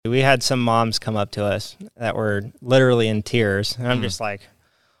We had some moms come up to us that were literally in tears. And I'm just like,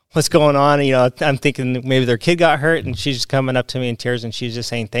 what's going on? You know, I'm thinking maybe their kid got hurt, and she's just coming up to me in tears, and she's just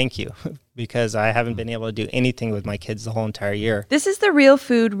saying thank you because I haven't been able to do anything with my kids the whole entire year. This is the Real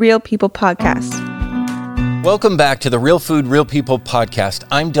Food, Real People podcast. Welcome back to the Real Food, Real People podcast.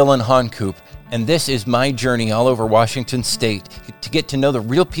 I'm Dylan Honcoop, and this is my journey all over Washington State to get to know the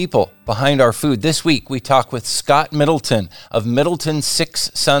real people behind our food. This week, we talk with Scott Middleton of Middleton Six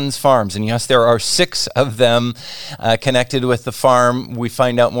Sons Farms. And yes, there are 6 of them connected with the farm. We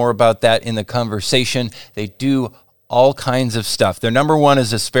find out more about that in the conversation. They do all kinds of stuff. Their number one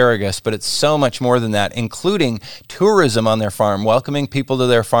is asparagus, but it's so much more than that, including tourism on their farm, welcoming people to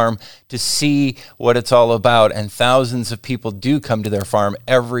their farm to see what it's all about. And thousands of people do come to their farm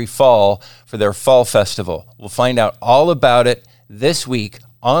every fall for their fall festival. We'll find out all about it this week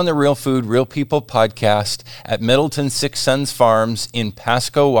on the Real Food, Real People podcast at Middleton Six Sons Farms in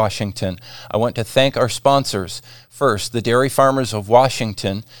Pasco, Washington. I want to thank our sponsors. First, the Dairy Farmers of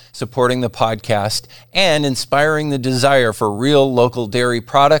Washington, supporting the podcast and inspiring the desire for real local dairy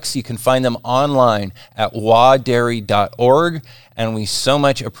products. You can find them online at wadairy.org, and we so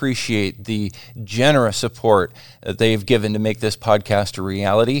much appreciate the generous support that they've given to make this podcast a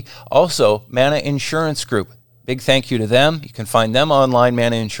reality. Also, Mana Insurance Group. Big thank you to them. You can find them online,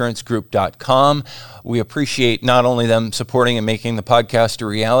 manainsurancegroup.com. We appreciate not only them supporting and making the podcast a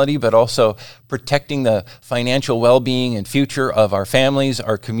reality, but also protecting the financial well-being and future of our families,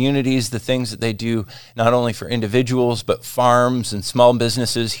 our communities, the things that they do not only for individuals, but farms and small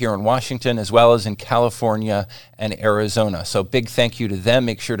businesses here in Washington, as well as in California and Arizona. So big thank you to them.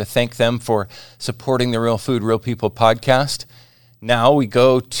 Make sure to thank them for supporting the Real Food, Real People podcast. Now we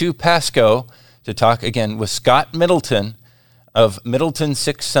go to Pasco to talk again with Scott Middleton of Middleton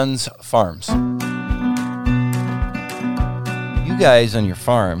Six Sons Farms. You guys on your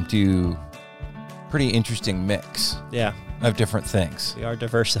farm do pretty interesting mix of different things. We are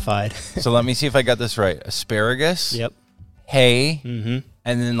diversified. So let me see if I got this right. Asparagus, Yep. hay, and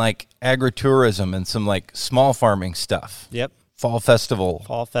then like agritourism and some like small farming stuff. Yep. Fall festival.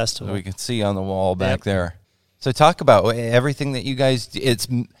 Fall festival. That we can see on the wall back there. So talk about everything that you guys do. It's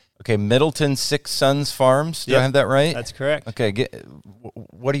okay, Middleton Six Sons Farms. Do I have that right? That's correct. Okay,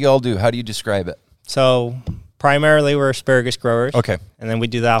 what do y'all do? How do you describe it? So primarily we're asparagus growers. Okay. And then we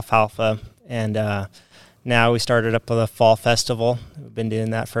do the alfalfa. And now we started up with a fall festival. We've been doing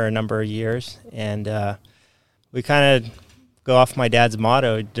that for a number of years. And we kind of go off my dad's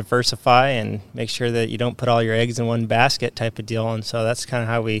motto, diversify and make sure that you don't put all your eggs in one basket type of deal. And so that's kind of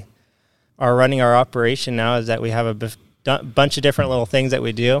how we are running our operation now, is that we have a bunch of different little things that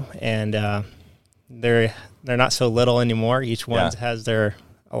we do, and they're not so little anymore. Each one has a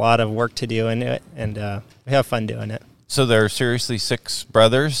lot of work to do in it, and we have fun doing it. So there are seriously 6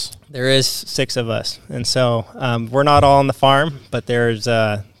 brothers? There is 6 of us, and so we're not all on the farm, but there's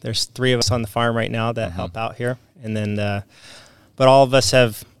 3 of us on the farm right now that help out here, and then but all of us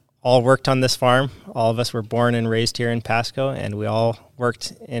have all worked on this farm. All of us were born and raised here in Pasco, and we all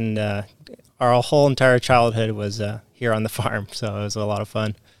worked in our whole entire childhood was here on the farm, so it was a lot of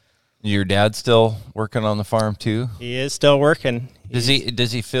fun. Your dad's still working on the farm too? He is still working. Does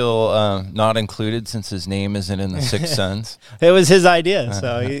he feel not included since his name isn't in the Six Sons? It was his idea,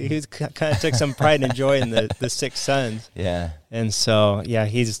 so he kind of took some pride and joy in the Six Sons. Yeah. And so,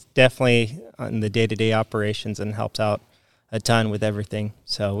 he's definitely on the day-to-day operations and helps out a ton with everything.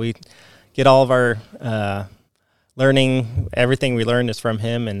 So we get all of our learning, everything we learned is from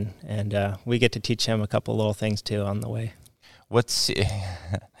him, and we get to teach him a couple little things too on the way.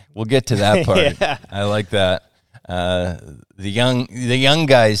 We'll get to that part. Yeah. I like that. The young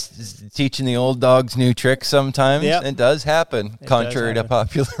guys teaching the old dogs new tricks sometimes. Yep. It does happen, contrary to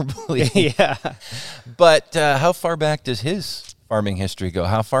popular belief. Yeah. But how far back does his farming history go?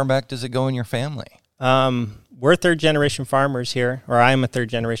 How far back does it go in your family? We're third-generation farmers here, or I'm a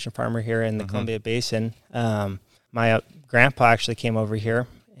third-generation farmer here in the Columbia Basin. My grandpa actually came over here,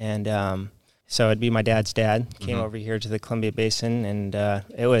 and so it'd be my dad's dad came over here to the Columbia Basin, and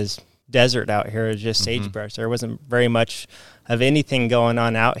it was desert out here. It was just sagebrush. There wasn't very much of anything going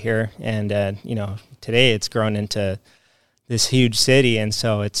on out here, and today it's grown into this huge city, and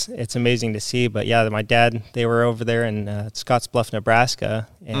so it's amazing to see. But my dad, they were over there in Scottsbluff, Nebraska,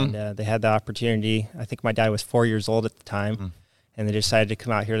 and they had the opportunity. I think my dad was 4 years old at the time, and they decided to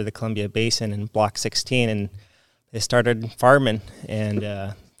come out here to the Columbia Basin in Block 16, and they started farming, and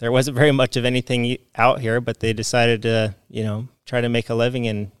there wasn't very much of anything out here, but they decided to, try to make a living,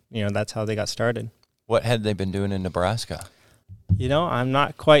 and, that's how they got started. What had they been doing in Nebraska? I'm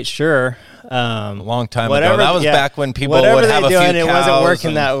not quite sure. A long time ago. That was back when people would have a few cows. It wasn't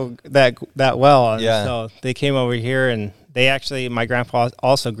working that well. And Yeah. so they came over here, and my grandpa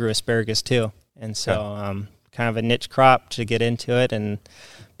also grew asparagus too. And so kind of a niche crop to get into it, and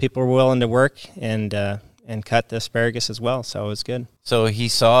people were willing to work and cut the asparagus as well. So it was good. So he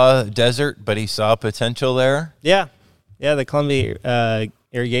saw desert, but he saw potential there? Yeah. Yeah, the Columbia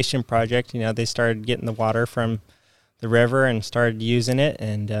irrigation project, they started getting the water from the river and started using it.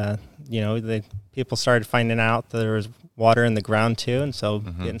 And, the people started finding out that there was water in the ground too. And so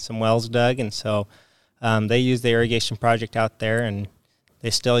getting some wells dug. And so they used the irrigation project out there, and they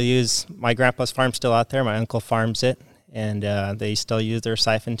still use my grandpa's farm still out there. My uncle farms it, and they still use their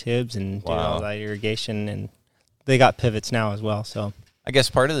siphon tubes and do all that irrigation. And they got pivots now as well. So I guess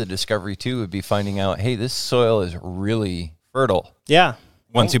part of the discovery too would be finding out, hey, this soil is really fertile. Yeah.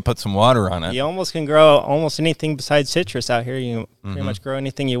 Once you put some water on it. You almost can grow almost anything besides citrus out here. You can pretty much grow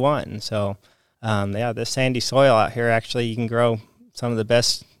anything you want. And so, the sandy soil out here, actually, you can grow some of the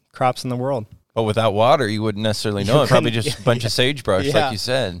best crops in the world. But without water, you wouldn't necessarily know it. Probably just a bunch of sagebrush, like you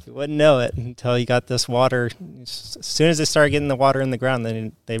said. You wouldn't know it until you got this water. As soon as they started getting the water in the ground,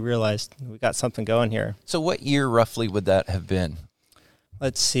 then they realized we got something going here. So what year roughly would that have been?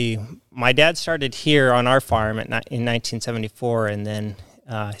 Let's see. My dad started here on our farm in 1974, and then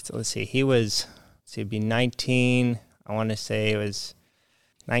he was, it'd be 19, I want to say it was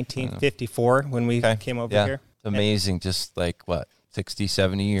 1954 when we came over here. Amazing. Just like, 60,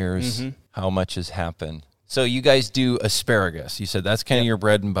 70 years, how much has happened. So you guys do asparagus. You said that's kind of your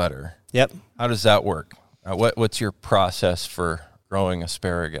bread and butter. Yep. How does that work? What's your process for growing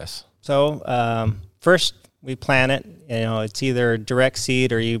asparagus? So first we plant it. It's either direct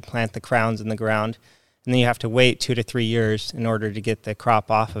seed or you plant the crowns in the ground. And then you have to wait 2 to 3 years in order to get the crop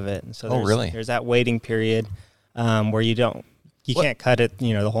off of it. And so there's that waiting period where you can't cut it,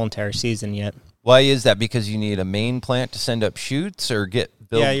 the whole entire season yet. Why is that? Because you need a main plant to send up shoots or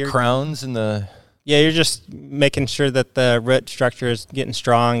build crowns in the... Yeah, you're just making sure that the root structure is getting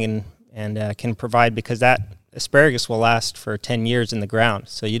strong and can provide, because that asparagus will last for 10 years in the ground.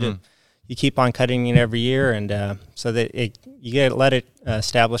 So you keep on cutting it every year, and so that you let it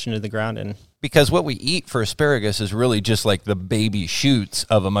establish into the ground. And because what we eat for asparagus is really just like the baby shoots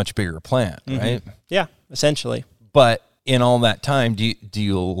of a much bigger plant, right? Yeah, essentially. But in all that time, do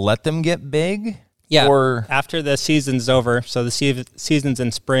you let them get big? Yeah. Or after the season's over, so the season's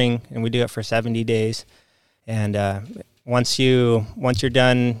in spring, and we do it for 70 days. And once you're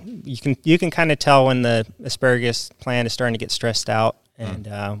done, you can kind of tell when the asparagus plant is starting to get stressed out.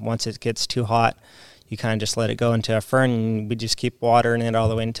 And once it gets too hot, you kind of just let it go into a fern, and we just keep watering it all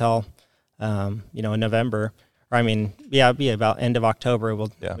the way until, in November. Or it'd be about end of October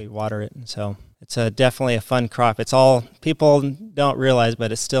we water it. And so it's definitely a fun crop. It's all, people don't realize,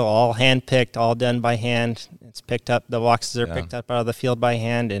 but it's still all hand-picked, all done by hand. It's picked up, the boxes are picked up out of the field by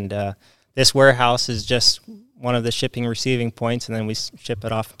hand, and this warehouse is just one of the shipping receiving points, and then we ship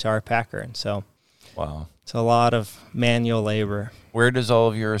it off to our packer. And so wow, it's a lot of manual labor. Where does all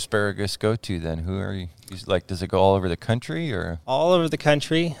of your asparagus go to then? Who are you? Does it go all over the country or? All over the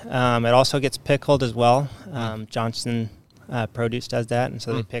country. It also gets pickled as well. Johnson Produce does that, and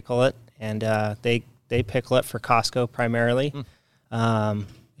so they pickle it, and they pickle it for Costco primarily.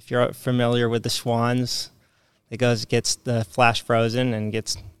 If you're familiar with the Schwann's, gets the flash frozen and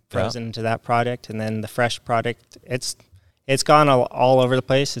gets frozen into that product, and then the fresh product, it's gone all over the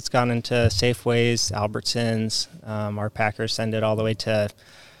place. It's gone into Safeways, Albertsons. Our packers send it all the way to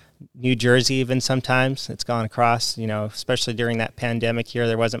New Jersey even sometimes. It's gone across, especially during that pandemic year,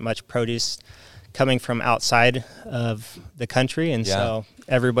 there wasn't much produce coming from outside of the country. And so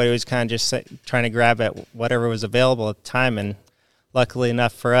everybody was kind of just trying to grab at whatever was available at the time. And luckily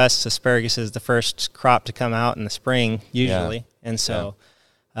enough for us, asparagus is the first crop to come out in the spring usually. Yeah. And so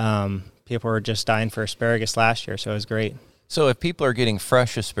people were just dying for asparagus last year. So it was great. So if people are getting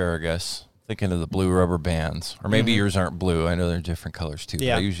fresh asparagus, thinking of the blue rubber bands, or maybe yours aren't blue. I know they're different colors too.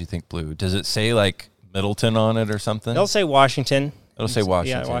 Yeah. But I usually think blue. Does it say like Middleton on it or something? It'll say Washington. It'll say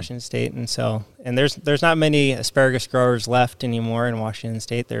Washington. Yeah, Washington State. And so, and there's not many asparagus growers left anymore in Washington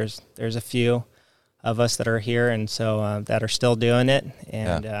State. There's a few of us that are here, and so that are still doing it.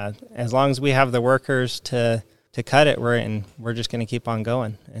 And as long as we have the workers to cut it, we're just going to keep on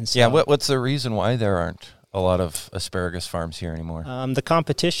going. And so, what's the reason why there aren't a lot of asparagus farms here anymore? The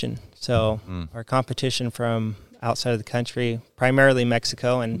competition. So our competition from outside of the country, primarily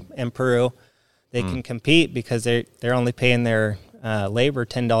Mexico and Peru, they can compete because they're only paying their labor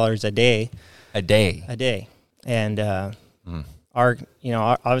 $10 a day. A day. And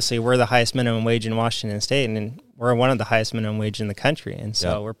obviously we're the highest minimum wage in Washington State, and we're one of the highest minimum wage in the country. And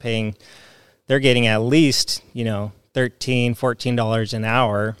so they're getting at least, $13, $14 an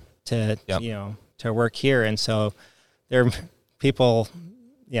hour to, to work here. And so they're people,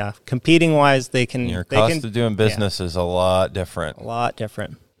 competing wise, Your cost of doing business is a lot different. A lot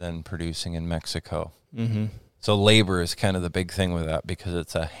different than producing in Mexico. Mm-hmm. So labor is kind of the big thing with that because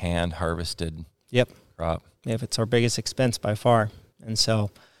it's a hand harvested crop. Yep, it's our biggest expense by far. And so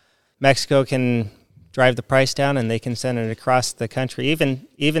Mexico can drive the price down and they can send it across the country.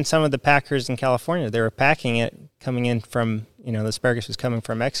 Even some of the packers in California, they were packing it coming in from, the asparagus was coming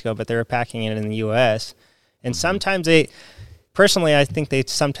from Mexico, but they were packing it in the U.S. And sometimes I think they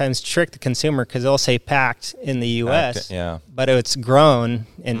sometimes trick the consumer because they'll say packed in the U.S., but it's grown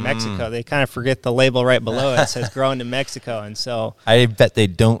in Mexico. They kind of forget the label right below it. It says grown in Mexico. And so I bet they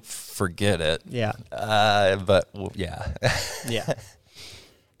don't forget it. Yeah. Yeah.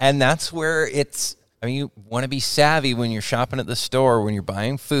 And that's where you want to be savvy when you're shopping at the store, when you're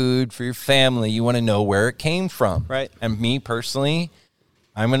buying food for your family. You want to know where it came from. Right. And me personally,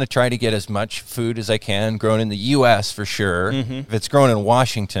 I'm going to try to get as much food as I can grown in the U.S. for sure. Mm-hmm. If it's grown in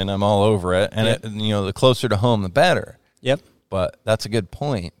Washington, I'm all over it. And, the closer to home, the better. Yep. But that's a good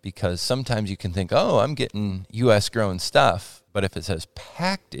point because sometimes you can think, I'm getting U.S. grown stuff. But if it says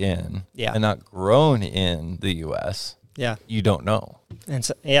packed in and not grown in the U.S., you don't know. And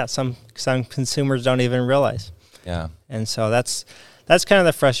so, some consumers don't even realize. Yeah. And so that's kind of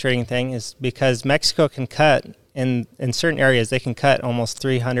the frustrating thing is because Mexico can cut in certain areas, they can cut almost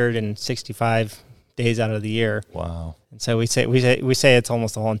 365 days out of the year. Wow. And so we say it's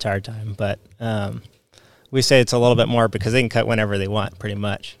almost the whole entire time, but we say it's a little bit more because they can cut whenever they want, pretty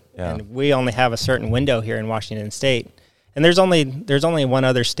much. Yeah. And we only have a certain window here in Washington State. And there's only one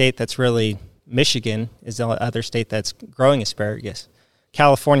other state that's really, Michigan is the other state that's growing asparagus.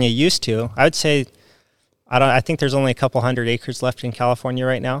 California used to. I would say I think there's only a couple hundred acres left in California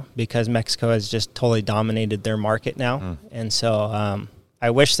right now because Mexico has just totally dominated their market now. And so I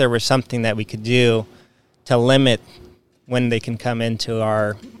wish there was something that we could do to limit when they can come into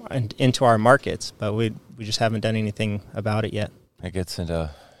our markets, but we just haven't done anything about it yet. It gets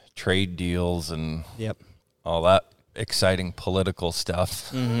into trade deals and all that exciting political stuff.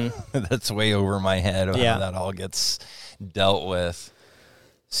 Mm-hmm. That's way over my head how that all gets dealt with.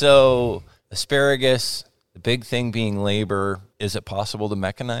 So asparagus, the big thing being labor. Is it possible to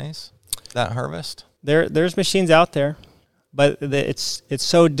mechanize that harvest? There's machines out there, but it's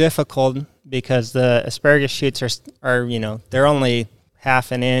so difficult because the asparagus shoots are they're only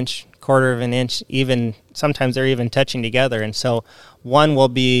half an inch, quarter of an inch, even sometimes they're even touching together. And so one will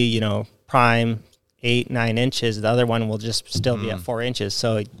be, prime 8-9 inches. The other one will just still be at 4 inches.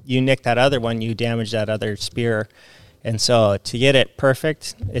 So you nick that other one, you damage that other spear. And so to get it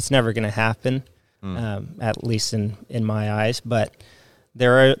perfect, it's never going to happen. At least in my eyes, but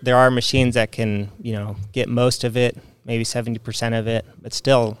there are machines that can get most of it, maybe 70% of it, but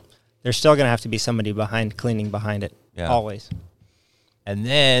still there's still going to have to be somebody cleaning behind it always. And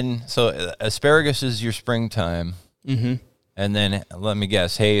then so asparagus is your springtime, and then let me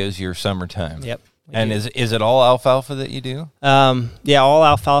guess, hay is your summertime. Yep. And is it all alfalfa that you do? All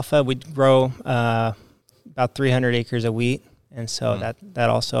alfalfa. We grow about 300 acres of wheat. And so that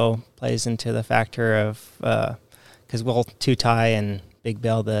also plays into the factor of because we'll two-tie and big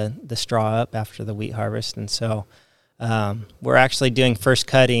bale the straw up after the wheat harvest. And so we're actually doing first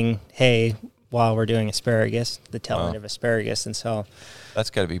cutting hay while we're doing asparagus, the tail end of asparagus. And so that's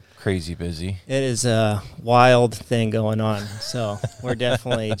got to be crazy busy. It is a wild thing going on. So we're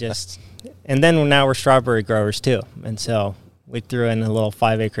definitely and then now we're strawberry growers too. And so we threw in a little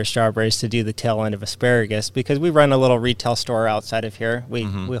 5-acre strawberries to do the tail end of asparagus because we run a little retail store outside of here. We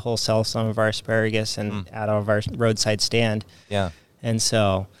wholesale some of our asparagus and out of our roadside stand. Yeah. And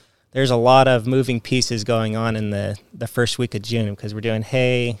so there's a lot of moving pieces going on in the first week of June because we're doing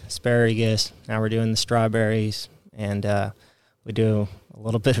hay, asparagus, now we're doing the strawberries, and we do a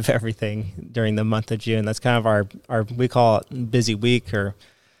little bit of everything during the month of June. That's kind of our we call it busy week or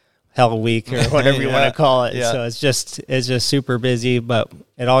hell week or whatever you want to call it. So it's just super busy, but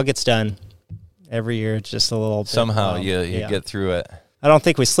it all gets done every year. It's just a little bit. Somehow you get through it. I don't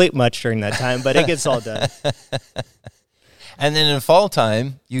think we sleep much during that time, but it gets all done. And then in fall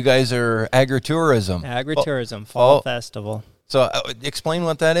time, you guys are agritourism. Fall festival. So explain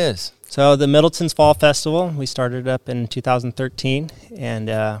what that is. So the Middleton's Fall Festival, we started up in 2013, and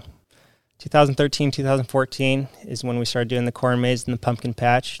 2013, 2014 is when we started doing the corn maze and the pumpkin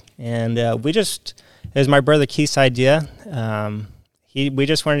patch. And it was my brother Keith's idea. We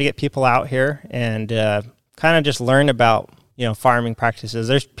just wanted to get people out here and kind of just learn about farming practices.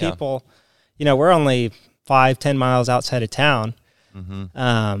 There's people, we're only 5-10 miles outside of town.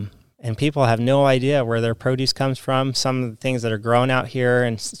 And people have no idea where their produce comes from. Some of the things that are grown out here,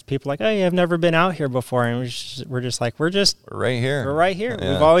 and people are like, "Hey, I've never been out here before." And we're just like, we're right here. We're right here.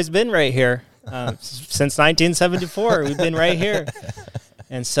 Yeah. We've always been right here since 1974. We've been right here.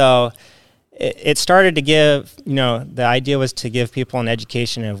 And so it started to give, the idea was to give people an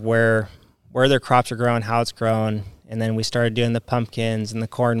education of where their crops are grown, how it's grown, and then we started doing the pumpkins and the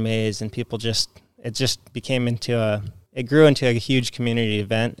corn maze, and people it just became it grew into a huge community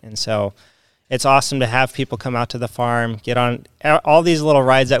event. And so it's awesome to have people come out to the farm, get on all these little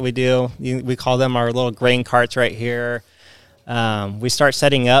rides that we do. We call them our little grain carts right here. We start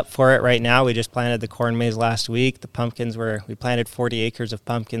setting up for it right now. We just planted the corn maze last week. The pumpkins we planted 40 acres of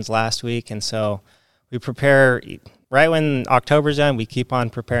pumpkins last week. And so we prepare right when October's done, we keep on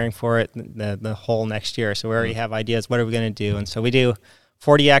preparing for it the whole next year. So we already have ideas. What are we going to do? And so we do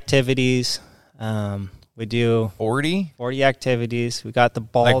 40 activities. We do 40 activities. We got the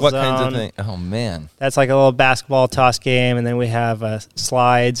ball zone. Like what kinds of things? Oh, man. That's like a little basketball toss game. And then we have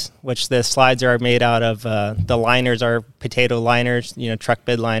slides, which the slides are made out of the liners are potato liners, truck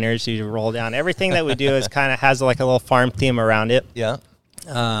bed liners. You roll down. Everything that we do is kind of has like a little farm theme around it. Yeah.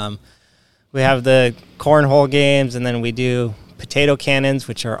 We have the cornhole games, and then we do potato cannons,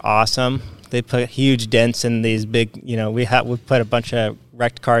 which are awesome. They put huge dents in these big, we put a bunch of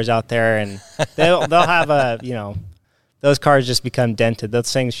wrecked cars out there, and they'll have those cars just become dented.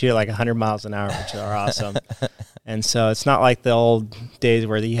 Those things shoot like 100 miles an hour, which are awesome. And so it's not like the old days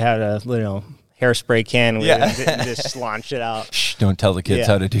where you had a hairspray can and just launch it out. Shh, don't tell the kids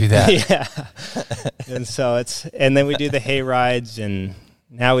how to do that. Yeah. And then we do the hay rides, and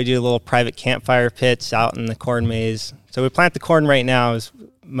now we do little private campfire pits out in the corn maze. So we plant the corn right now.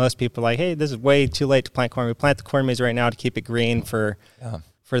 Most people are like, hey, this is way too late to plant corn. We plant the corn maze right now to keep it green for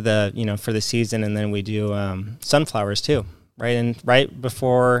the season, and then we do sunflowers too. Right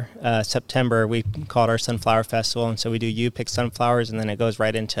before September, we call it our Sunflower Festival, and so we do you pick sunflowers, and then it goes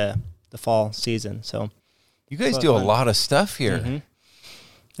right into the fall season. So you guys do a lot of stuff here. Mm-hmm.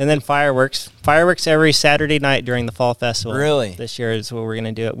 And then fireworks every Saturday night during the fall festival. Really? This year is what we're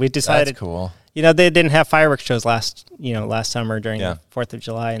going to do. We decided. That's cool. They didn't have fireworks shows last summer during the 4th of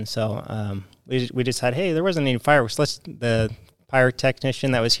July. And so we decided, hey, there wasn't any fireworks. The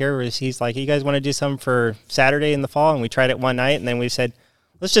pyrotechnician that was here, he's like, you guys want to do something for Saturday in the fall? And we tried it one night, and then we said,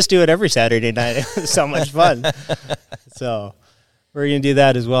 let's just do it every Saturday night. It was so much fun. So we're going to do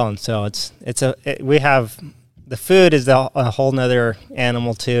that as well. And so we have, the food is a whole nother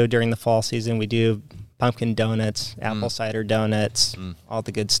animal too. During the fall season, we do pumpkin donuts, apple cider donuts, all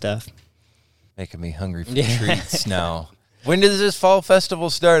the good stuff. Making me hungry for treats now. When does this fall festival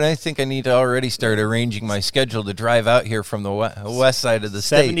start? I think I need to already start arranging my schedule to drive out here from the west side of the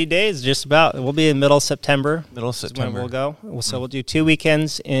state. 70 days, just about. We'll be in middle September. Is when we'll go. So we'll do 2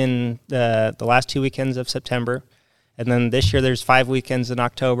 weekends in the last 2 weekends of September. And then this year there's 5 weekends in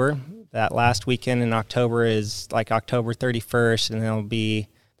October. That last weekend in October is like October 31st, and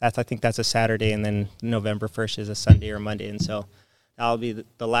I think that's a Saturday, and then November 1st is a Sunday or Monday. And so that'll be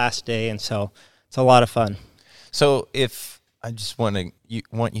the last day, and so it's a lot of fun. So if I just want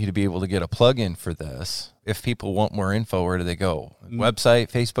you to be able to get a plug-in for this, if people want more info, where do they go?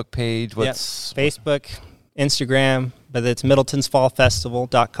 Website, Facebook page? Facebook, Instagram, but it's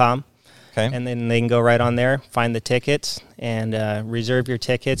middletonsfallfestival.com. Okay. And then they can go right on there, find the tickets, and reserve your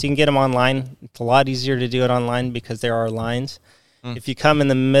tickets. You can get them online. It's a lot easier to do it online because there are lines. If you come in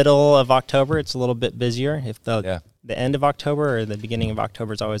the middle of October, it's a little bit busier. If the end of October or the beginning of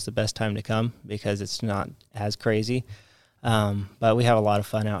October is always the best time to come because it's not as crazy. But we have a lot of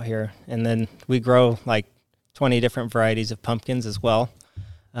fun out here. And then we grow like 20 different varieties of pumpkins as well.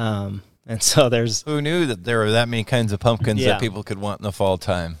 And so Who knew that there were that many kinds of pumpkins that people could want in the fall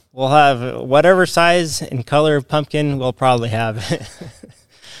time? We'll have whatever size and color of pumpkin we'll probably have.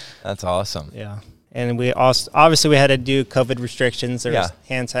 That's awesome. Yeah. And we also, obviously we had to do COVID restrictions. There was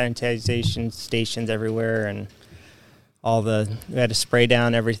hand sanitization stations everywhere, and we had to spray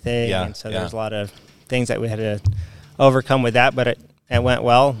down everything. Yeah. And so there's a lot of things that we had to overcome with that, but it went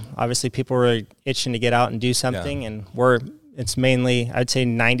well. Obviously people were itching to get out and do something, and it's mainly, I'd say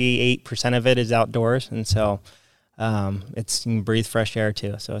 98% of it is outdoors. And so you can breathe fresh air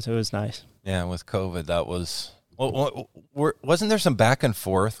too. So it was nice. Yeah. With COVID, that was, wasn't there some back and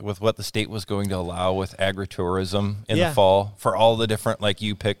forth with what the state was going to allow with agritourism in the fall for all the different like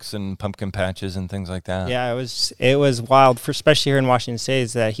U-picks and pumpkin patches and things like that? Yeah, it was wild, especially here in Washington State,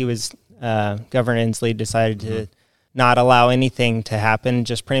 is that Governor Inslee decided to not allow anything to happen,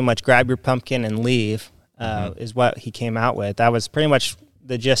 just pretty much grab your pumpkin and leave. is what he came out with. That was pretty much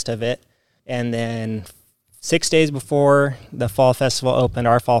the gist of it. And then 6 days before the fall festival opened,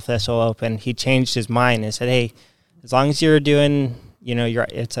 our fall festival opened, he changed his mind and said, hey, as long as you're doing,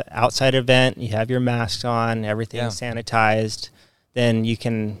 it's an outside event, you have your masks on, everything's sanitized, then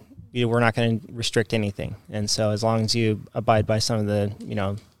we're not going to restrict anything. And so as long as you abide by some of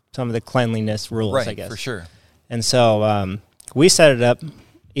the cleanliness rules, I guess. For sure. And so we set it up.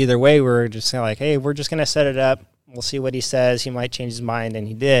 Either way, we were just kind of like, hey, we're just going to set it up. We'll see what he says. He might change his mind, and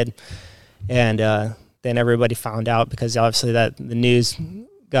he did. And then everybody found out because obviously that the news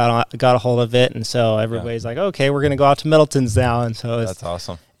got a hold of it, and so everybody's like, okay, we're going to go out to Middleton's now. And so that's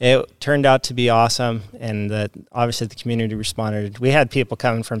awesome. It turned out to be awesome, and obviously the community responded. We had people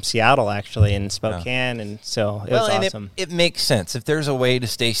coming from Seattle, actually, and Spokane, and so it was awesome. It makes sense. If there's a way to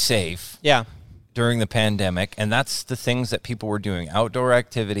stay safe during the pandemic, and that's the things that people were doing, outdoor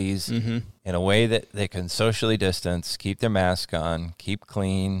activities in a way that they can socially distance, keep their mask on, keep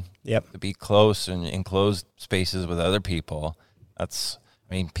clean, be close and enclosed spaces with other people.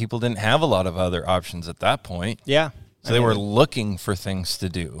 People didn't have a lot of other options at that point. Yeah. So they were looking for things to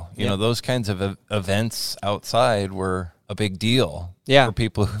do. You know, those kinds of events outside were a big deal for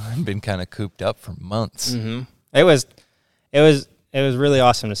people who had been kind of cooped up for months. Mm-hmm. It was really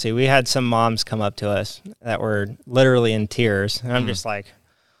awesome to see. We had some moms come up to us that were literally in tears, and I'm just like,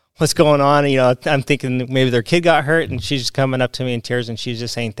 what's going on? I'm thinking maybe their kid got hurt, and she's just coming up to me in tears, and she's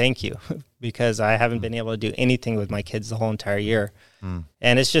just saying thank you because I haven't been able to do anything with my kids the whole entire year.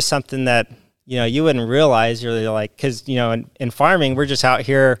 And it's just something that, you wouldn't realize. You're like, because, in farming, we're just out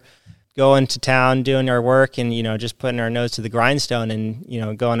here going to town, doing our work, and, just putting our nose to the grindstone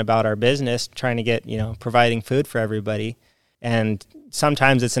and, going about our business, trying to get, providing food for everybody. And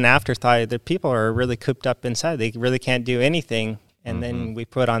sometimes it's an afterthought that people are really cooped up inside. They really can't do anything. And then we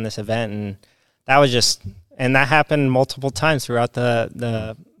put on this event, and that happened multiple times throughout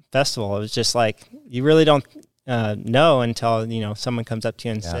the festival. It was just like, you really don't know until, someone comes up to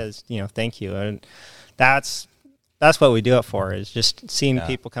you and says, thank you. And that's what we do it for, is just seeing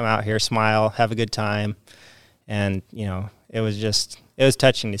people come out here, smile, have a good time. And, it was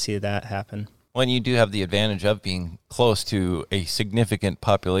touching to see that happen. When you do have the advantage of being close to a significant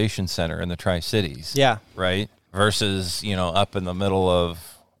population center in the Tri-Cities. Yeah. Right? Versus, up in the middle of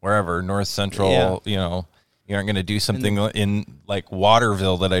wherever, North Central, you aren't going to do something in like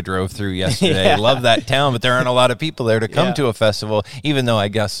Waterville that I drove through yesterday. I love that town, but there aren't a lot of people there to come to a festival, even though I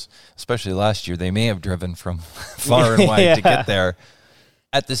guess, especially last year, they may have driven from far and wide to get there.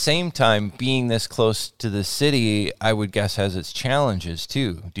 At the same time, being this close to the city, I would guess has its challenges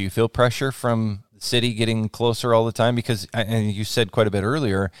too. Do you feel pressure from the city getting closer all the time? Because, and you said quite a bit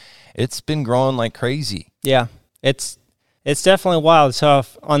earlier, it's been growing like crazy. Yeah, it's definitely wild. So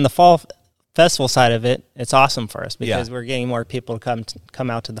on the fall festival side of it, it's awesome for us because we're getting more people to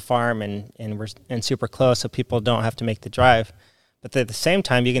come out to the farm, and we're super close, so people don't have to make the drive. But at the same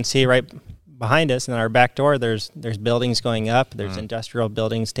time, you can see right behind us in our back door, there's buildings going up. There's industrial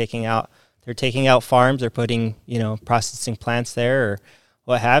buildings taking out farms. They're putting, processing plants there or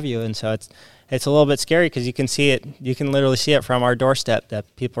what have you. And so it's a little bit scary because you can see it. You can literally see it from our doorstep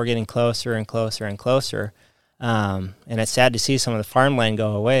that people are getting closer and closer and closer. And it's sad to see some of the farmland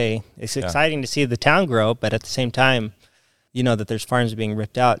go away. It's exciting to see the town grow, but at the same time, that there's farms being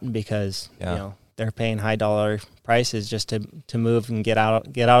ripped out because, they're paying high dollar prices just to move and get out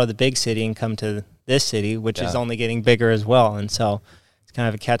of the big city and come to this city, which is only getting bigger as well. And so it's kind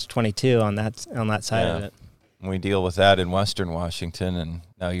of a catch-22 on that side of it. We deal with that in Western Washington, and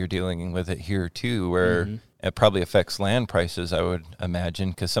now you're dealing with it here too, where it probably affects land prices, I would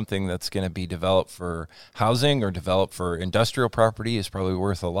imagine, because something that's going to be developed for housing or developed for industrial property is probably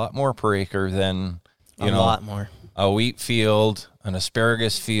worth a lot more per acre than a lot more. A wheat field, an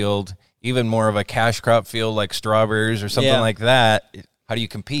asparagus field, even more of a cash crop field like strawberries or something like that. How do you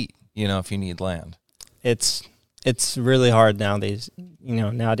compete, if you need land? It's really hard nowadays,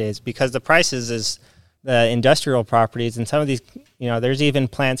 because the prices is the industrial properties and some of these, there's even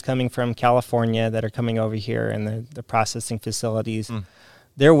plants coming from California that are coming over here and the processing facilities.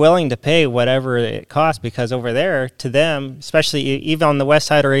 They're willing to pay whatever it costs because over there, to them, especially even on the west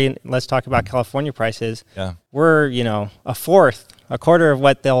side, or let's talk about California prices, we're, a quarter of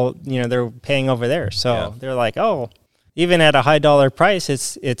what they're paying over there. So they're like, oh, even at a high dollar price,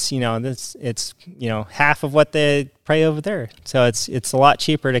 it's half of what they pay over there. So it's a lot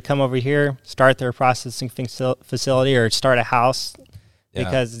cheaper to come over here, start their processing facility, or start a house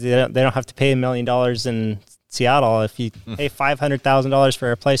because they don't have to pay $1 million in Seattle. If you pay $500,000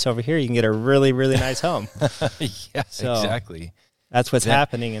 for a place over here, you can get a really, really nice home. Exactly. That's what's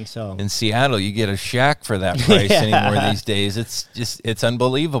happening. And so in Seattle, you get a shack for that price anymore these days. It's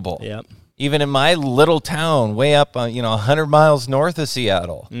unbelievable. Yep. Even in my little town, way up, 100 miles north of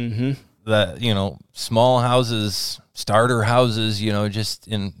Seattle, the, small houses, starter houses, just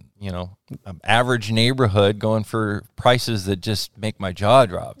in, an average neighborhood going for prices that just make my jaw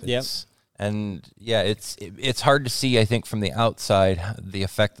drop. And it's hard to see, I think, from the outside, the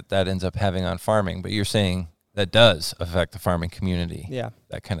effect that ends up having on farming. But you're saying that does affect the farming community. Yeah.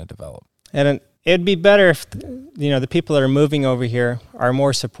 That kind of develop. And it'd be better if, the people that are moving over here are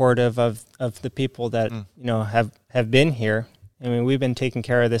more supportive of the people that, have been here. I mean, we've been taking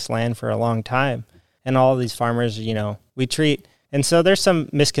care of this land for a long time. And all these farmers, we treat. And so there's some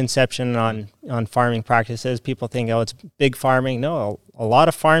misconception on farming practices. People think, it's big farming. No, a lot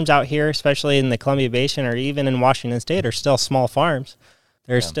of farms out here, especially in the Columbia Basin or even in Washington State, are still small farms.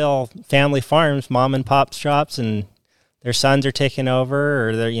 They're still family farms, mom and pop shops, and their sons are taking over,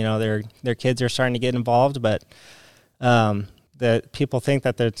 or their kids are starting to get involved. But the people think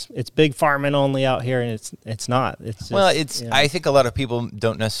that it's big farming only out here, and it's not. It's just, I think a lot of people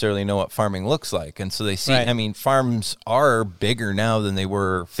don't necessarily know what farming looks like, and so they see. Right. I mean, farms are bigger now than they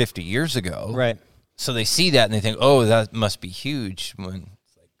were 50 years ago. Right. So they see that and they think, oh, that must be huge. When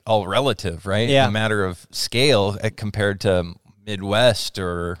it's like all relative, right? Yeah. A matter of scale compared to Midwest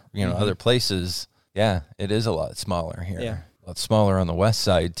or other places. Yeah, it is a lot smaller here. Yeah. A lot smaller on the west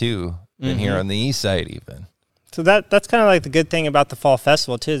side too than here on the east side even. So that's kind of like the good thing about the fall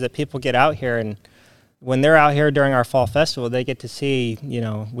festival too, is that people get out here, and when they're out here during our fall festival, they get to see,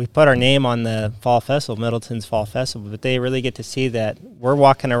 we put our name on the fall festival, Middleton's Fall Festival, but they really get to see that we're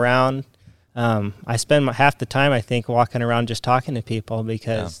walking around. I spend half the time, I think, walking around just talking to people,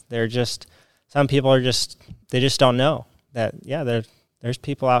 because some people they just don't know that, there's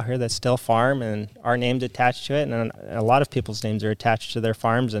people out here that still farm, and our name's attached to it, and a lot of people's names are attached to their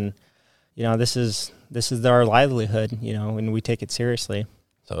farms, and this is our livelihood, and we take it seriously.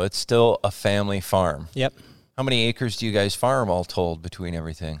 So it's still a family farm. Yep. How many acres do you guys farm all told between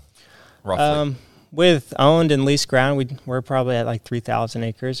everything, roughly? With owned and leased ground, we're probably at like 3,000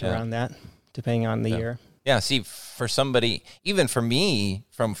 acres around that, depending on the year. Yeah, see, for somebody, even for me,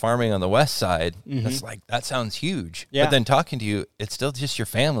 from farming on the west side, that's that sounds huge. Yeah. But then talking to you, it's still just your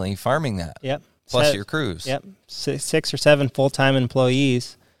family farming that. Yep. Plus your crews. Yep. 6 or 7 full-time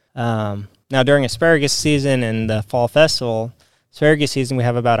employees. Now, during asparagus season and the fall festival, asparagus season, we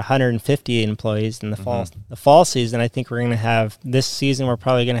have about 150 employees. In the fall season, I think this season, we're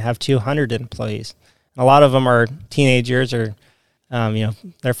probably going to have 200 employees. A lot of them are teenagers or,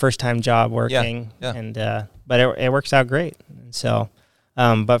 their first-time job working. Yeah. And but it works out great. And so,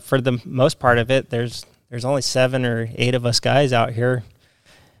 but for the most part of it, there's only 7 or 8 of us guys out here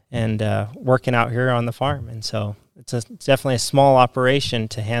and working out here on the farm. And so it's definitely a small operation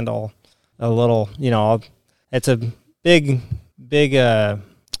to handle a little, it's a big, I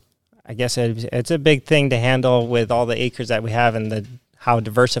guess it's a big thing to handle with all the acres that we have and how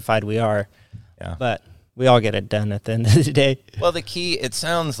diversified we are. Yeah. But we all get it done at the end of the day. Well, the key, it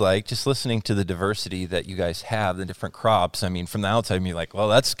sounds like, just listening to the diversity that you guys have, the different crops, I mean, from the outside, you're like, well,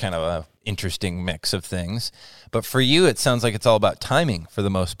 that's kind of a interesting mix of things. But for you, it sounds like it's all about timing for the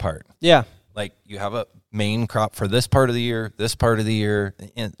most part. Yeah. Like you have a main crop for this part of the year, this part of the year.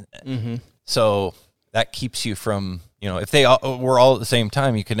 So that keeps you from, if they were all at the same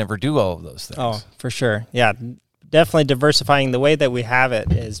time, you could never do all of those things. Oh, for sure. Yeah, definitely diversifying. The way that we have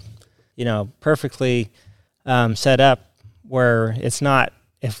it is, perfectly set up where it's not,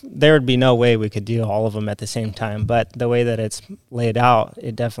 if there would be no way we could do all of them at the same time, but the way that it's laid out,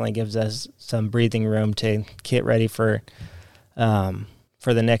 it definitely gives us some breathing room to get ready for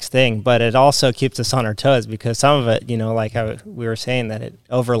the next thing. But it also keeps us on our toes, because some of it, like how we were saying, that it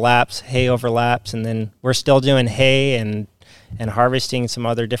hay overlaps, and then we're still doing hay and harvesting some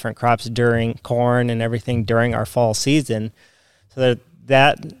other different crops during corn and everything during our fall season. So that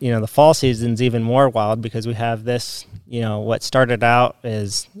the fall season's even more wild, because we have this, what started out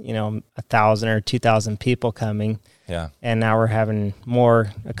as, 1,000 or 2,000 people coming. Yeah. And now we're having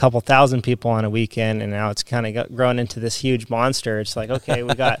a couple thousand people on a weekend, and now it's kind of grown into this huge monster. It's like, okay,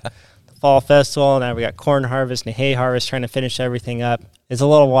 we got the fall festival, now we got corn harvest and hay harvest, trying to finish everything up. It's a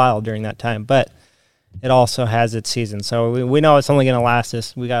little wild during that time, but it also has its season. So we know it's only going to last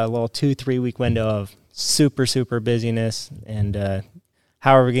us. We got a little 2-3 week window of super, super busyness, and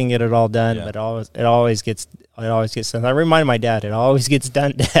however we can get it all done, but it always gets done. I remind my dad, it always gets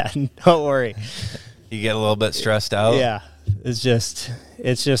done, Dad. Don't worry. You get a little bit stressed out? Yeah. It's just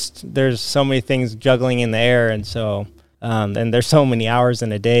there's so many things juggling in the air, and so and there's so many hours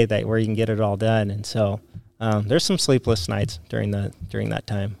in a day where you can get it all done. And so there's some sleepless nights during that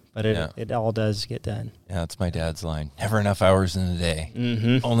time, but it all does get done. Yeah, that's my dad's line. Never enough hours in a day.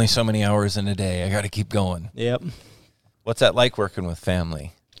 Mm-hmm. Only so many hours in a day. I got to keep going. Yep. What's that like working with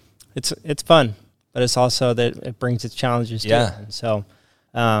family? It's fun, but it's also that it brings its challenges too. Yeah. And so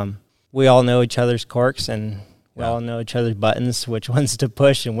we all know each other's quirks, and we all know each other's buttons, which ones to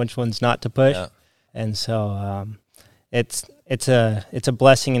push and which ones not to push. Yeah. And so it's a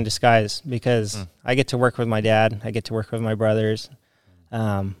blessing in disguise, because I get to work with my dad. I get to work with my brothers.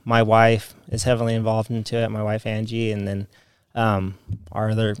 My wife is heavily involved into it, my wife Angie, and then our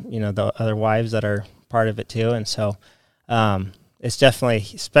other, the other wives that are part of it too. And so it's definitely,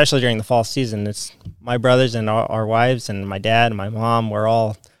 especially during the fall season, it's my brothers and our wives and my dad and my mom. We're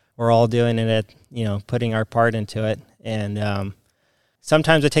all doing it, putting our part into it. And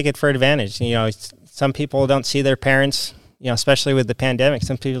sometimes I take it for advantage. Some people don't see their parents, especially with the pandemic.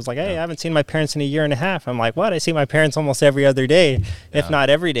 Some people's like, hey, I haven't seen my parents in a year and a half. I'm like, what? I see my parents almost every other day, if not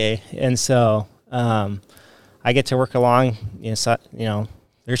every day. And so I get to work along, they're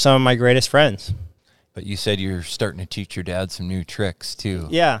some of my greatest friends. But you said you're starting to teach your dad some new tricks too.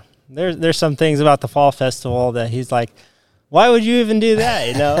 Yeah. There's some things about the fall festival that he's like, why would you even do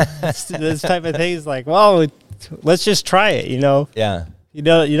that? This type of things, like, well, let's just try it, Yeah. You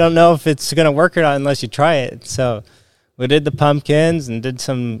don't know if it's going to work or not unless you try it. So we did the pumpkins and did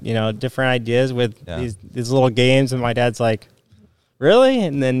some, different ideas with these little games. And my dad's like, really?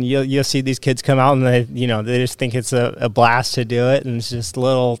 And then you'll see these kids come out and they just think it's a blast to do it. And it's just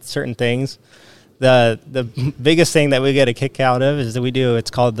little certain things. The biggest thing that we get a kick out of is that it's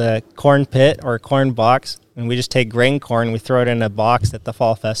called the corn pit or corn box. And we just take grain corn, we throw it in a box at the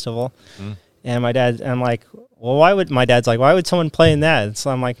fall festival. And I'm like, well, my dad's like, why would someone play in that? And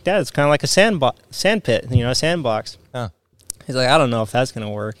so I'm like, Dad, it's kind of like a sand pit, a sandbox. Huh. He's like, I don't know if that's going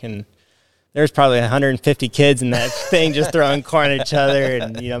to work. And there's probably 150 kids in that thing just throwing corn at each other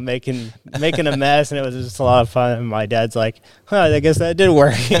and, making a mess. And it was just a lot of fun. And my dad's like, I guess that did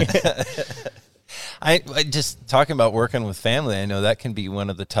work. I just talking about working with family, I know that can be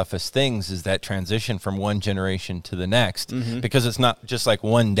one of the toughest things, is that transition from one generation to the next, because it's not just like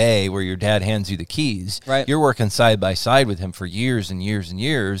one day where your dad hands you the keys. Right. You're working side by side with him for years and years and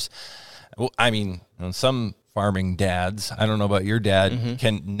years. Well, I mean, some farming dads, I don't know about your dad,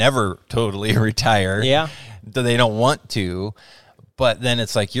 can never totally retire. Yeah. They don't want to. But then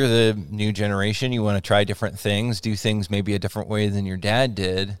it's like, you're the new generation. You want to try different things, do things maybe a different way than your dad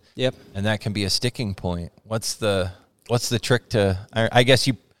did. Yep. And that can be a sticking point. What's the trick to? I guess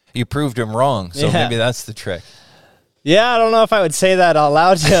you proved him wrong, so maybe that's the trick. Yeah, I don't know if I would say that out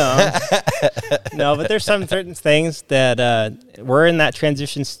loud to him. No, but there's some certain things that we're in that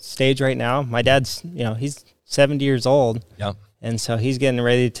transition stage right now. My dad's, he's 70 years old. Yeah. And so he's getting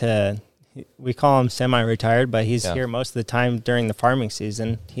ready to. We call him semi-retired, but he's here most of the time during the farming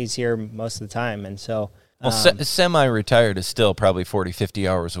season. He's here most of the time. And so... Well, semi-retired is still probably 40, 50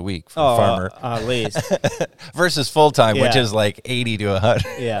 hours a week for a farmer. At least. Versus full-time, which is like 80 to 100.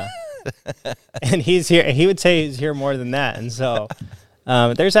 Yeah. And he's here. He would say he's here more than that. And so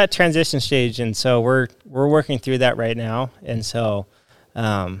there's that transition stage. And so we're working through that right now. And so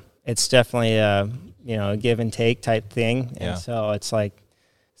it's definitely a give and take type thing. And so it's like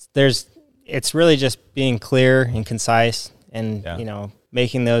it's really just being clear and concise and,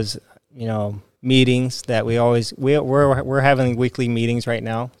 making those, meetings that we're having weekly meetings right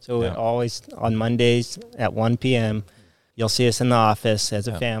now. So always on Mondays at 1 p.m., you'll see us in the office as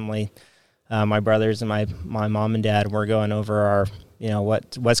a family. My brothers and my mom and dad, we're going over our,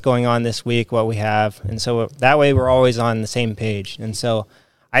 what's going on this week, what we have. And so that way we're always on the same page. And so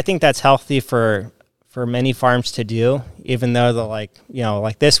I think that's healthy for many farms to do, even though they're like,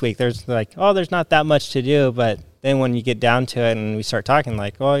 like this week, there's like, there's not that much to do. But then when you get down to it and we start talking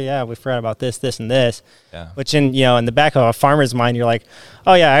like, oh yeah, we forgot about this, this, and this, which in the back of a farmer's mind, you're like,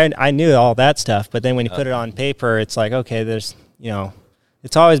 oh yeah, I knew all that stuff. But then when you put it on paper, it's like, okay, there's,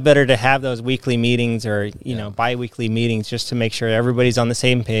 it's always better to have those weekly meetings or, bi-weekly meetings just to make sure everybody's on the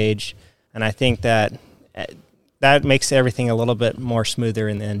same page. And I think that makes everything a little bit more smoother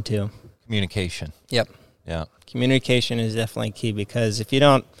in the end too. Communication. Yep. Yeah. Communication is definitely key, because if you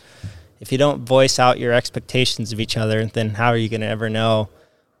don't voice out your expectations of each other, then how are you going to ever know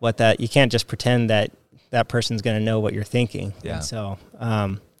you can't just pretend that person's going to know what you're thinking. Yeah. And so,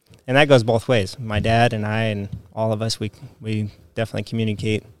 and that goes both ways. My dad and I and all of us, we definitely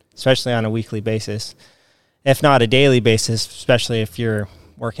communicate, especially on a weekly basis, if not a daily basis, especially if you're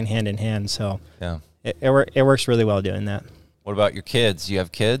working hand in hand. So it works really well doing that. What about your kids? Do you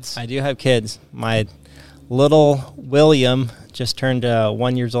have kids? I do have kids. My little William just turned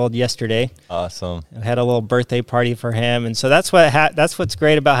 1 year old yesterday. Awesome. I had a little birthday party for him, and so that's what's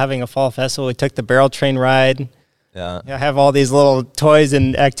great about having a fall festival. We took the barrel train ride. Yeah. I have all these little toys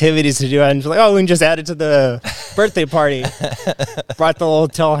and activities to do. I'm just like, oh, we can just add it to the birthday party. Brought the little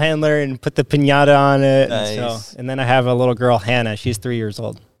telehandler and put the piñata on it. Nice. And then I have a little girl, Hannah. She's 3 years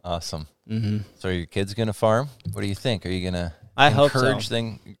old. Awesome. Mm-hmm. So are your kids going to farm? What do you think? Are you going to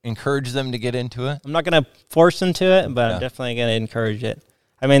encourage them to get into it? I'm not going to force them to it, but Yeah. I'm definitely going to encourage it.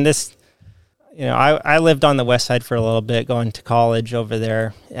 I mean, I lived on the west side for a little bit, going to college over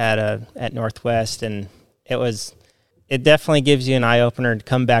there at Northwest, and it definitely gives you an eye-opener to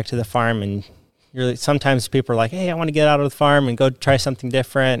come back to the farm. And sometimes people are like, hey, I want to get out of the farm and go try something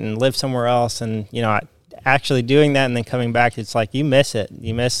different and live somewhere else. And, actually doing that and then coming back, it's like you miss it.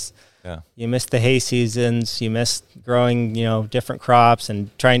 You miss the hay seasons. You miss growing, different crops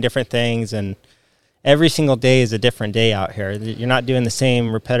and trying different things. And every single day is a different day out here. You're not doing the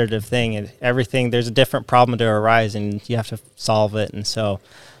same repetitive thing. And there's a different problem to arise, and you have to solve it. And so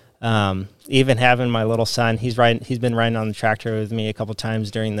even having my little son, he's been riding on the tractor with me a couple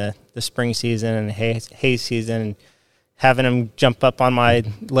times during the spring season and hay season, and having him jump up on my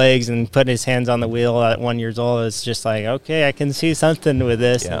legs and put his hands on the wheel at 1 year old is just like, okay, I can see something with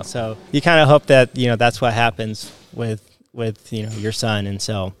this. Yeah. And so you kind of hope that, that's what happens with your son. And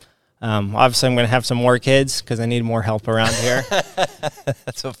so obviously I'm going to have some more kids because I need more help around here.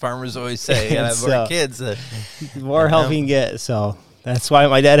 That's what farmers always say. You gotta have more kids. The more help you can get. So that's why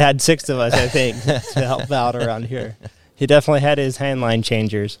my dad had 6 of us, I think, to help out around here. He definitely had his handline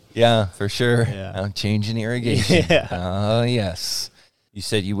changers. Yeah, for sure. Yeah. I'm changing irrigation. Yeah. Oh, yes. You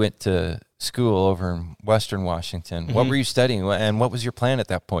said you went to school over in Western Washington. Mm-hmm. What were you studying, and what was your plan at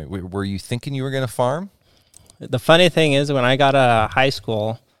that point? Were you thinking you were going to farm? The funny thing is, when I got out of high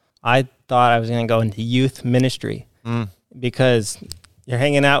school, I thought I was going to go into youth ministry because you're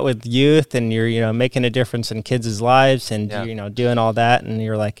hanging out with youth and you're, making a difference in kids' lives and, doing all that. And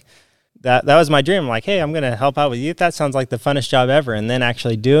you're like, that was my dream. I'm like, hey, I'm going to help out with youth. That sounds like the funnest job ever. And then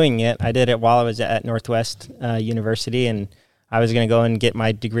actually doing it, I did it while I was at Northwest University, and I was going to go and get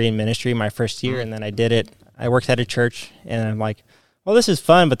my degree in ministry my first year. And then I did it. I worked at a church, and I'm like, well, this is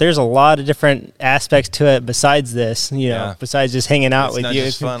fun, but there's a lot of different aspects to it besides this, besides just hanging out with you. It's not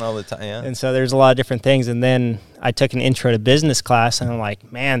just fun all the time, yeah. And so there's a lot of different things. And then I took an intro to business class, and I'm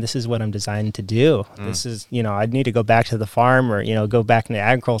like, man, this is what I'm designed to do. This is, I need to go back to the farm or, go back into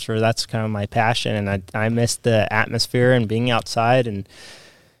agriculture. That's kind of my passion. And I miss the atmosphere and being outside. And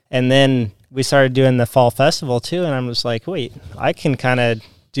then we started doing the fall festival too. And I'm just like, wait, I can kind of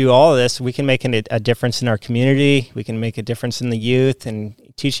do all of this. We can make a difference in our community. We can make a difference in the youth and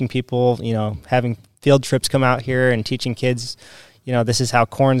teaching people, having field trips come out here and teaching kids, this is how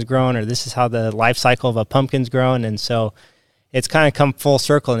corn's grown, or this is how the life cycle of a pumpkin's grown. And so it's kind of come full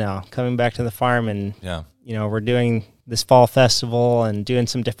circle now, coming back to the farm. And, we're doing this fall festival and doing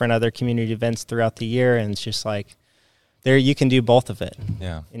some different other community events throughout the year. And it's just like, there you can do both of it.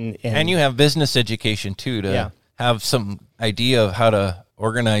 Yeah. And you have business education too, to have some idea of how to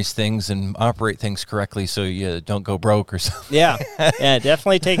organize things and operate things correctly so you don't go broke or something. Yeah,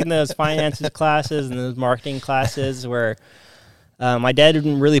 definitely taking those finances classes and those marketing classes where my dad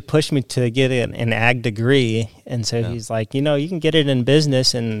didn't really push me to get an ag degree. And so he's like, you can get it in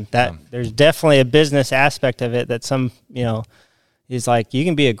business, and that there's definitely a business aspect of it that he's like, you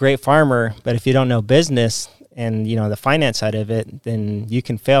can be a great farmer, but if you don't know business and, the finance side of it, then you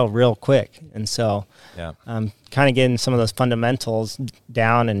can fail real quick. And so kind of getting some of those fundamentals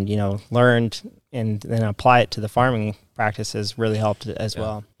down and, learned and then apply it to the farming practices really helped as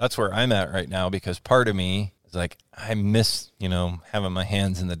well. That's where I'm at right now, because part of me is like, I miss, having my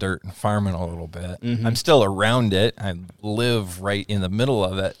hands in the dirt and farming a little bit. Mm-hmm. I'm still around it. I live right in the middle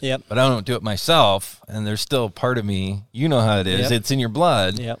of it, but I don't do it myself. And there's still part of me, how it is. It's in your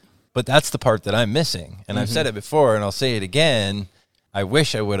blood. But that's the part that I'm missing. And I've said it before, and I'll say it again. I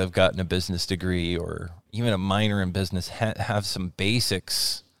wish I would have gotten a business degree or even a minor in business, have some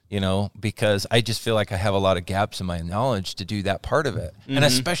basics, because I just feel like I have a lot of gaps in my knowledge to do that part of it. Mm-hmm. And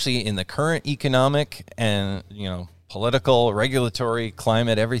especially in the current economic and, political, regulatory,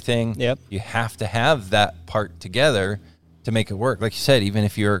 climate, everything, you have to have that part together to make it work. Like you said, even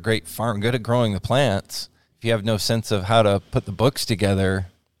if you're a great farmer, good at growing the plants, if you have no sense of how to put the books together,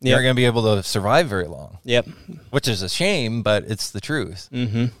 you're not going to be able to survive very long. Which is a shame, but it's the truth.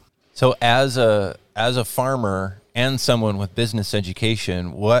 Mm-hmm. So as a farmer and someone with business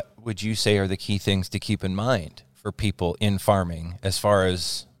education, what would you say are the key things to keep in mind for people in farming as far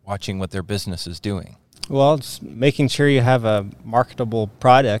as watching what their business is doing? Well, it's making sure you have a marketable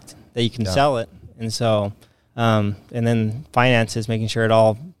product that you can sell it. And so, and then finances, making sure it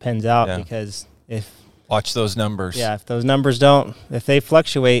all pans out, Yeah. because Watch those numbers. if those numbers if they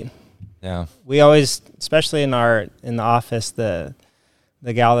fluctuate, Yeah. we always, especially in the office, the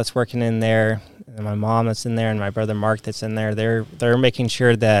gal that's working in there, and my mom that's in there, and my brother Mark that's in there, they're making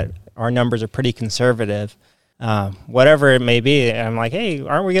sure that our numbers are pretty conservative, whatever it may be. And I'm like, hey,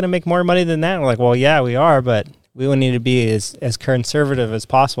 aren't we going to make more money than that? And we're like, well, yeah, we are, but we will need to be as conservative as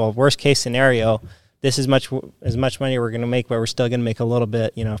possible. Worst case scenario, this is as much money we're going to make, but we're still going to make a little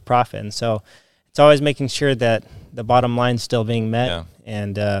bit, of profit. And so it's always making sure that the bottom line's still being met. Yeah.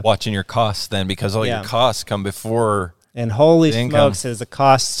 And watching your costs then, because all your costs come before. And holy the smokes, is the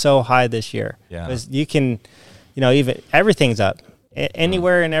cost so high this year. Yeah. Because you can, even everything's up.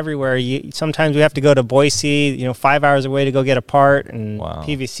 Anywhere and everywhere. Sometimes we have to go to Boise, 5 hours away to go get a part, and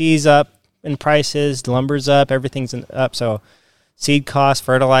PVC's up in prices, lumber's up, everything's up. So seed costs,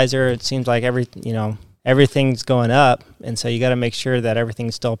 fertilizer, it seems like everything's going up. And so you got to make sure that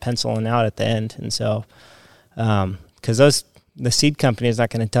everything's still penciling out at the end. And so, because the seed company is not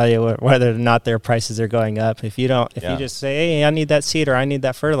going to tell you whether or not their prices are going up. If you just say, hey, I need that seed or I need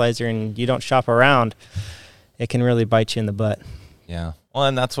that fertilizer, and you don't shop around, it can really bite you in the butt. Yeah. Well,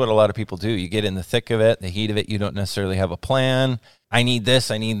 and that's what a lot of people do. You get in the thick of it, the heat of it. You don't necessarily have a plan. I need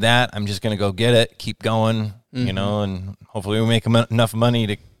this, I need that. I'm just going to go get it, keep going, and hopefully we make enough money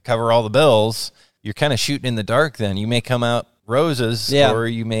to cover all the bills. You're kind of shooting in the dark then. You may come out roses, or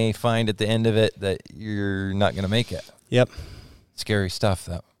you may find at the end of it that you're not going to make it. Yep. Scary stuff,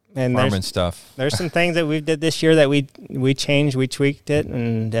 that and farming stuff. There's some things that we did this year that we changed, we tweaked it,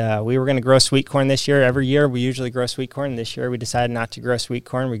 and we were going to grow sweet corn this year. Every year we usually grow sweet corn. This year we decided not to grow sweet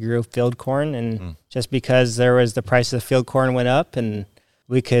corn. We grew field corn, and just because the price of the field corn went up, and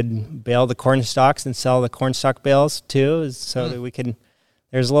we could bale the corn stalks and sell the corn stalk bales too, so that we could.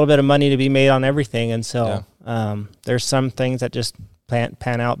 There's a little bit of money to be made on everything, and so there's some things that just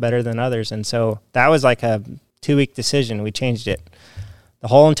pan out better than others, and so that was like a 2-week decision. We changed it. The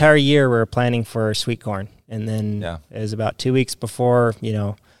whole entire year we were planning for sweet corn, and then it was about 2 weeks before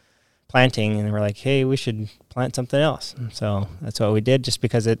planting, and we're like, hey, we should plant something else. And so that's what we did, just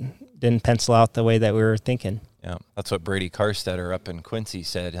because it didn't pencil out the way that we were thinking. Yeah, that's what Brady Carstetter up in Quincy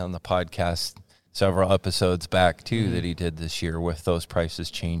said on the podcast several episodes back too, that he did this year with those prices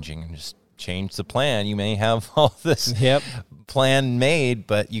changing, and just change the plan. You may have all this plan made,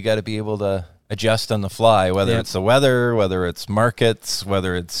 but you got to be able to adjust on the fly, whether it's the weather, whether it's markets,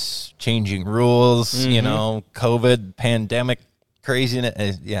 whether it's changing rules, COVID, pandemic,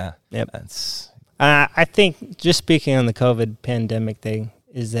 craziness. That's. I think, just speaking on the COVID pandemic thing,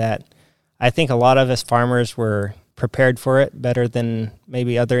 is that I think a lot of us farmers were prepared for it better than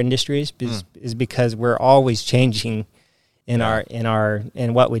maybe other industries, is because we're always changing in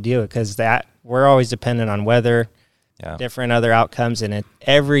what we do, because we're always dependent on weather. Different other outcomes in it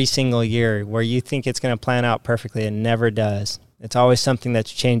every single year, where you think it's going to plan out perfectly, it never does. It's always something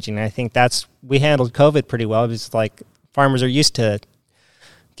that's changing. And I think we handled COVID pretty well, because like farmers are used to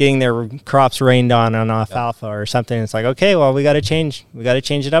getting their crops rained on alfalfa or something. It's like, okay, well, we got to change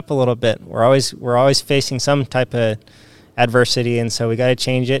it up a little bit. We're always facing some type of adversity, and so we got to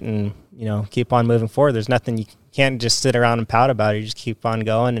change it and keep on moving forward. There's nothing, you can't just sit around and pout about it. You just keep on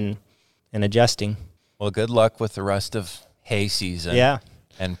going and adjusting. Well, good luck with the rest of hay season. Yeah.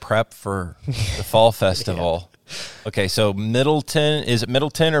 And prep for the fall festival. Okay, so Middleton, is it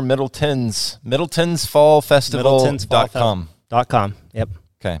Middleton or Middleton's? MiddletonsFallFestival.com. .com. Yep.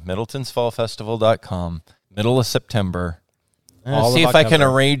 Okay, MiddletonsFallFestival.com. Middle of September. See if I can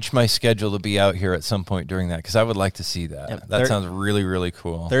arrange my schedule to be out here at some point during that, because I would like to see that. Yep. That sounds really, really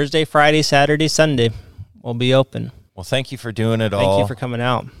cool. Thursday, Friday, Saturday, Sunday will be open. Well, thank you for doing it all. Thank you for coming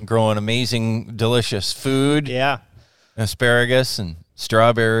out. Growing amazing, delicious food. Yeah. Asparagus and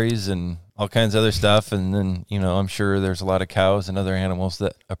strawberries and all kinds of other stuff. And then, I'm sure there's a lot of cows and other animals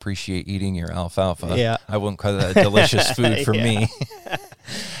that appreciate eating your alfalfa. Yeah. I wouldn't call that delicious food for me.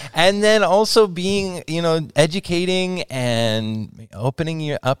 And then also being, educating and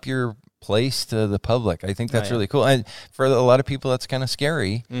opening up your place to the public. I think that's really cool. And for a lot of people, that's kind of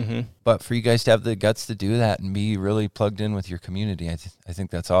scary. Mm-hmm. But for you guys to have the guts to do that and be really plugged in with your community, I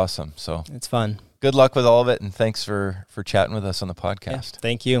think that's awesome. So it's fun. Good luck with all of it, and thanks for chatting with us on the podcast. Yeah,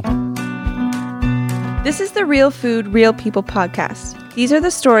 thank you. This is the Real Food, Real People podcast. These are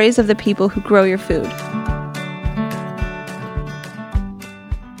the stories of the people who grow your food.